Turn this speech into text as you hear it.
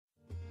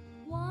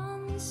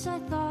Once I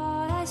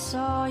thought I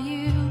saw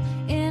you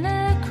in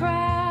a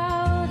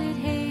crowded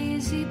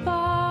hazy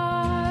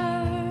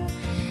bar,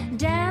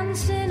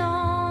 dancing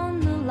on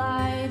the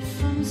light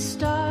from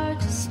star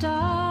to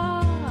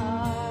star.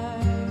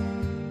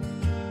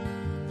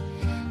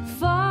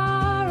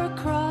 Far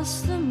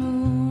across the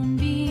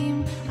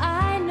moonbeam,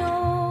 I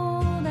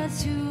know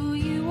that's who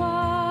you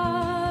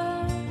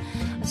are.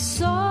 I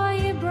saw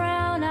your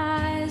brown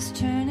eyes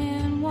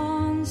turning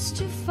once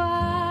to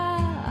fire.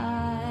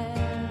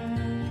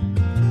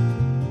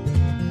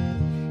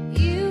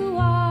 You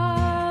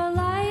are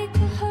like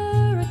a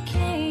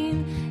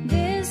hurricane,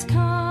 there's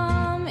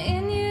calm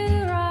in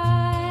your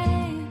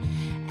eye,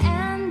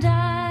 and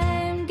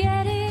I'm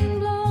getting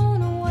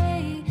blown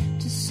away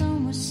to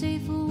somewhere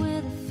safer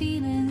where the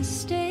feeling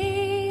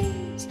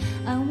stays.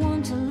 I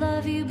want to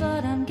love you,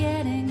 but I'm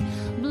getting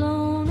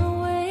blown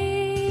away.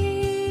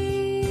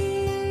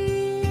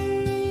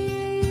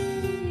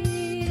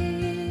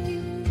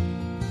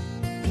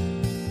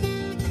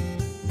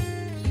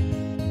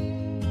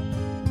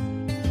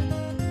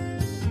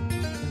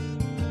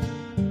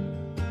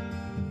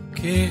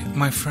 Okay,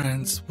 my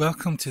friends,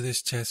 welcome to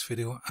this chess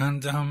video,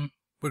 and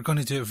we're going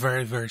to do a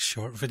very, very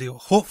short video,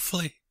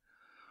 hopefully.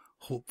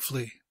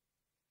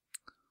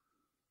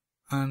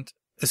 And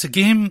it's a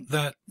game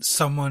that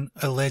someone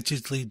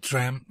allegedly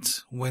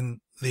dreamt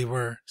when they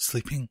were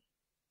sleeping.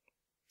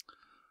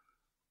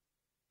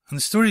 And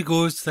the story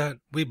goes that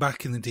way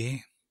back in the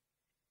day,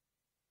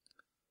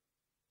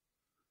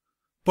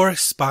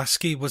 Boris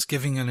Spassky was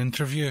giving an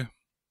interview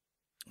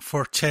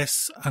for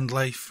Chess and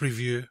Life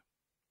Review,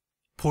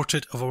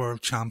 Portrait of a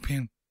World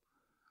Champion.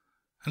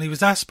 And he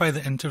was asked by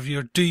the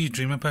interviewer, do you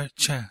dream about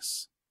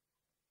chess?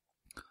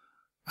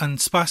 And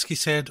Spassky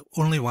said,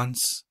 only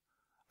once.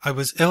 I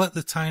was ill at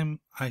the time,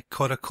 I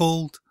caught a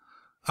cold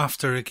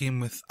after a game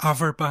with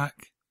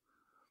Averbach.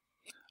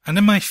 And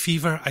in my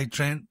fever I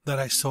dreamt that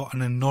I saw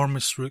an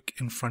enormous rook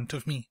in front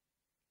of me.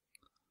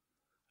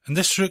 And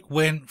this rook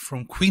went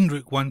from Queen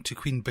Rook 1 to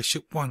Queen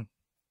Bishop 1.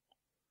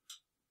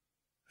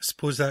 I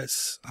suppose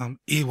that's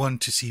A1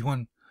 to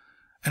C1.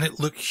 And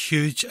it looked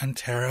huge and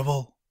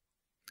terrible.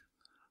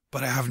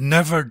 But I have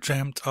never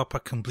dreamt up a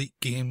complete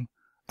game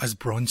as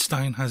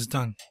Bronstein has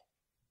done.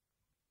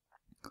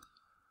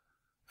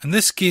 And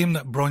this game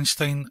that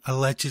Bronstein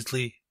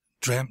allegedly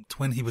dreamt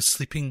when he was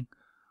sleeping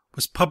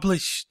was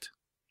published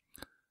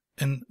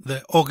in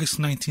the August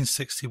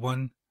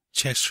 1961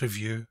 Chess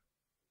Review.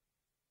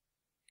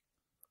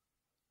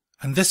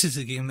 And this is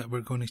the game that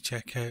we're going to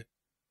check out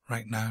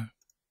right now.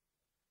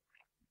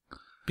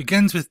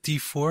 Begins with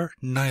d4,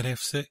 knight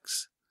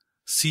f6,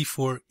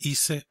 c4,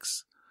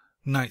 e6,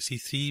 knight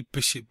c3,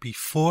 bishop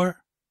b4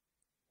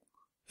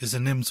 is a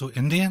Nimzo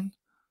Indian,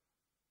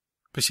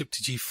 bishop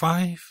to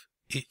g5,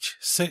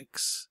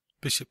 h6,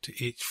 bishop to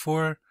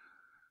h4,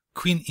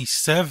 queen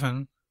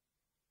e7,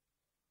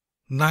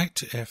 knight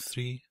to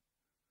f3,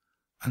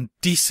 and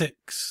d6,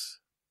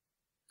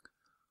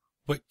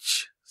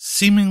 which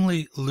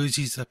seemingly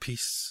loses a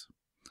piece.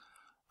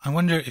 I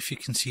wonder if you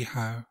can see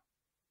how.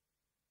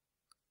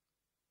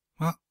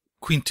 Well,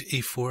 queen to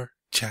a4,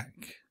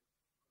 check.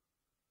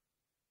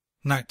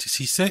 Knight to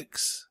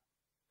c6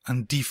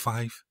 and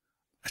d5,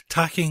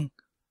 attacking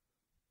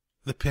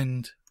the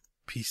pinned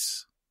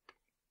piece.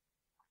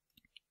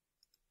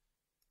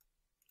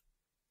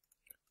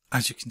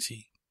 As you can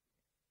see.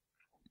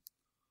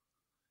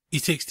 E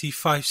takes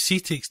d5, c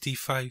takes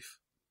d5.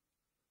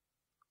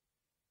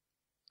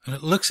 And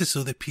it looks as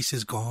though the piece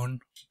is gone,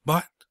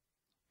 but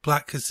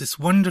black has this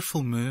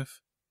wonderful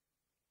move.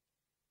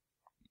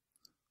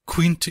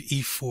 Queen to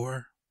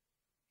e4.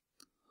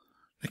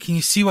 Now can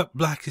you see what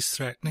black is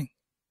threatening?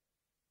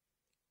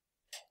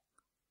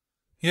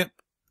 Yep.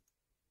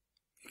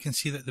 You can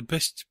see that the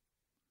bishop,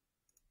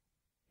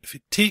 if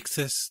it takes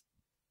this,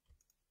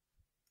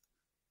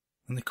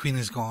 then the queen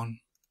is gone.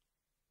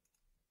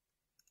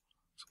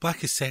 So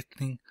black is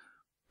threatening,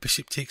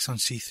 bishop takes on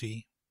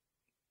c3.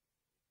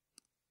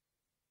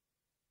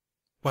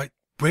 White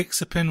breaks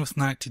the pin with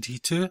knight to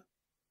d2.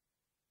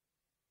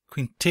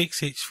 Queen takes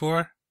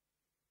h4.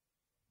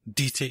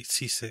 D takes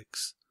c6.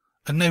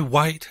 And now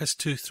white has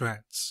two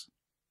threats.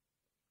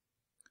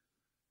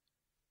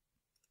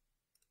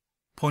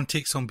 Pawn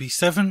takes on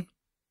b7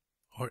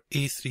 or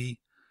a3,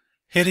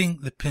 hitting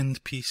the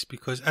pinned piece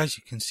because, as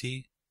you can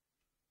see,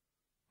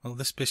 well,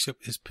 this bishop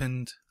is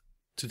pinned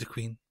to the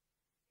queen.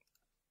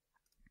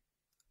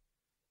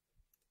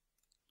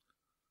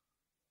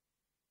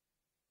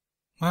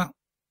 Well,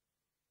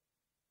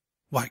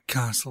 black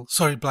castles.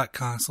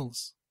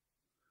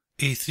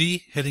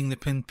 a3 hitting the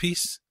pinned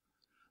piece,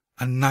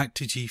 and knight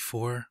to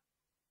g4.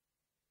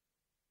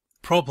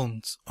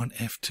 Problems on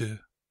f2.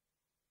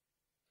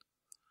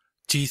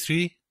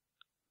 g3,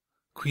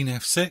 queen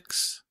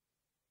f6,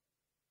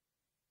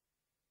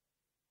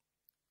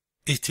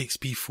 a takes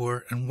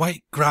b4, and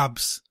white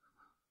grabs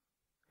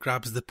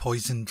the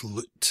poisoned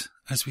loot,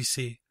 as we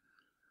say,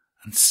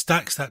 and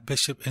stacks that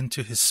bishop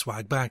into his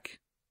swag bag.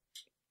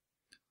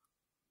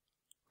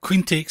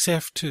 Queen takes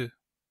f2,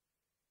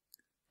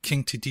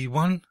 king to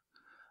d1,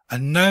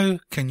 And now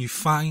can you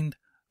find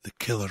the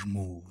killer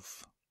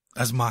move?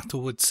 As Mato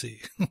would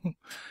say.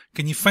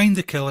 Can you find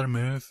the killer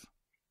move?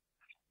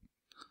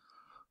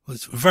 Well,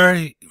 it's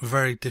very,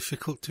 very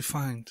difficult to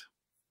find.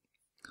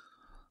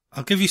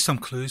 I'll give you some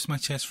clues, my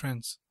chess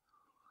friends.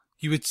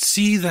 You would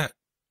see that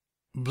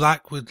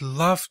black would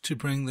love to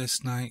bring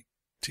this knight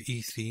to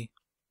e3.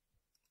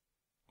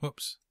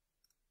 Whoops.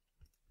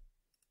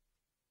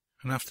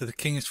 And after the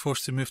king is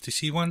forced to move to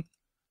c1,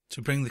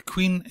 to bring the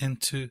queen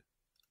into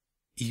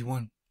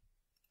e1.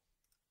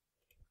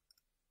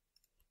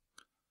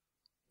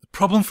 The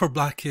problem for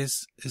black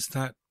is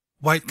that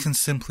white can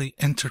simply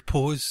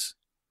interpose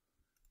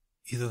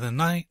either the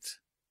knight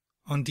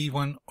on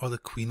d1 or the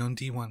queen on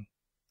d1.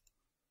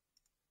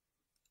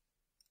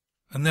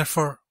 And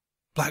therefore,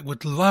 black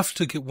would love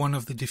to get one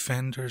of the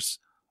defenders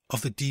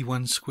of the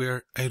d1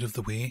 square out of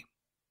the way.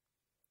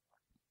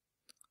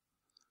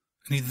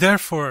 And he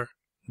therefore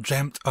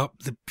dreamt up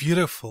the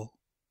beautiful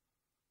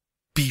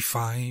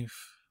b5,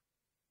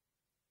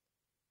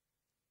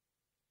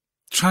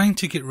 trying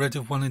to get rid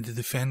of one of the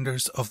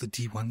defenders of the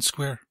d1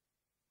 square.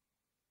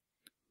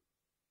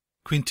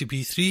 Queen to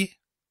b3,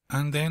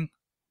 and then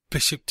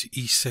bishop to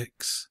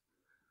e6,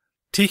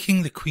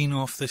 taking the queen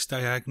off this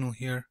diagonal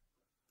here,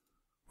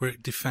 where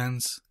it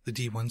defends the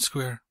d1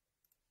 square.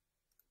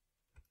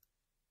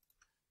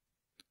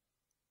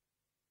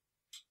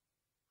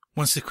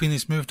 Once the queen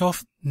is moved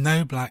off,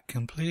 now black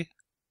can play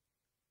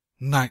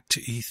knight to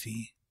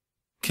e3.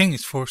 King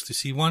is forced to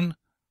c1,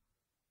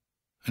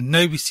 and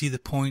now we see the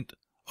point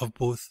of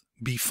both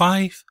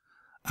b5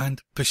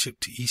 and bishop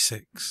to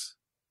e6.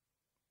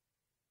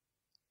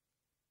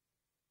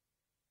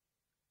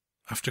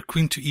 After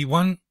queen to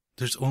e1,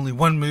 there's only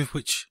one move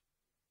which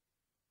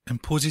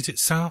interposes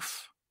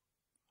itself.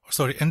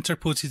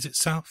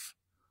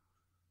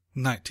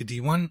 Knight to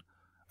d1,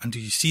 and do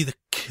you see the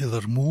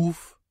killer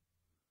move?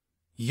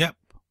 Yep.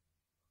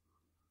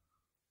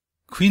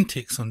 Queen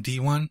takes on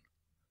d1,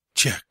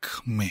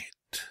 checkmate.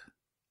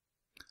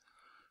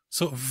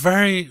 So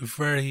very,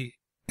 very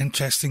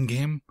interesting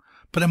game,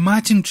 but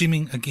imagine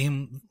dreaming a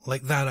game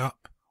like that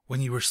up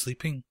when you were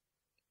sleeping.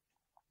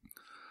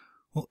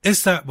 Well,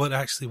 is that what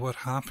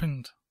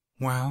happened?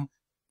 Well,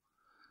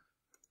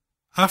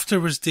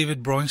 afterwards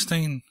David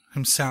Bronstein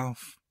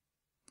himself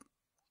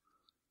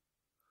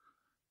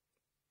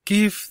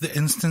gave the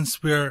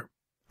instance where,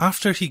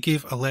 after he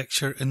gave a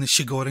lecture in the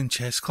Shigorn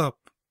Chess Club,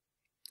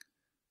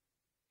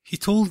 he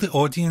told the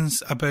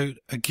audience about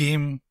a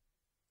game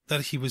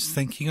that he was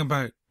thinking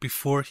about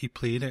before he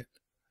played it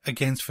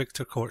against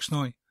Viktor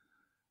Korchnoi,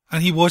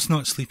 and he was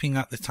not sleeping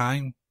at the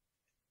time.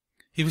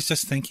 He was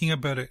just thinking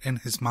about it in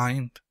his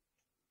mind.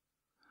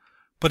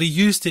 But he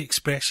used the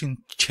expression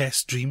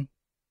chess dream,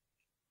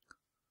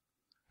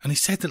 and he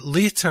said that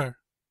later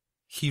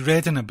he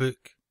read in a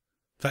book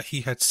that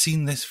he had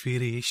seen this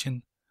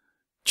variation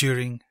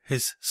during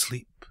his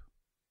sleep.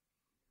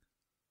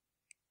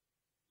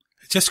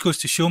 It just goes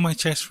to show, my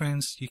chess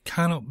friends, you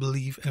cannot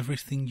believe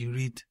everything you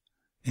read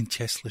in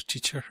chess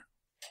literature.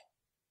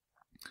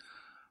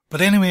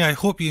 But anyway, I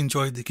hope you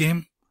enjoyed the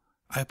game.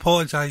 I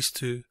apologise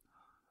to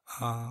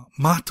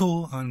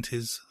Mato and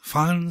his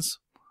fans.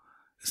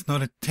 It's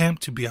not an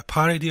attempt to be a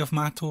parody of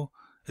Mato.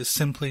 It's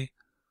simply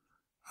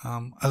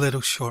a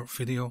little short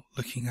video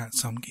looking at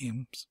some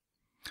games.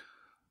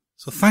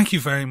 So thank you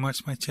very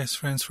much, my chess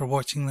friends, for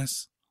watching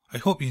this. I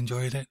hope you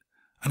enjoyed it,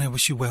 and I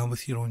wish you well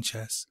with your own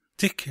chess.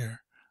 Take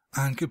care,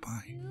 and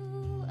goodbye.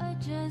 You are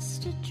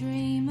just a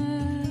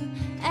dreamer,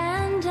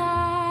 and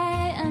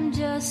I am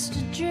just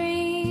a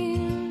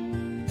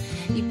dream.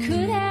 You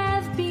could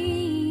have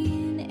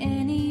been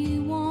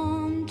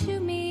anyone to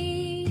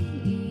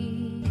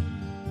me.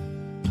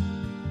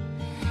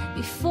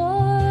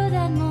 Before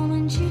that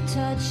moment you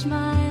touched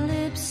my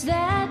lips,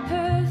 that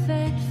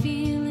perfect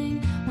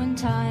feeling when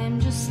time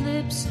just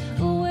slips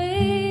away.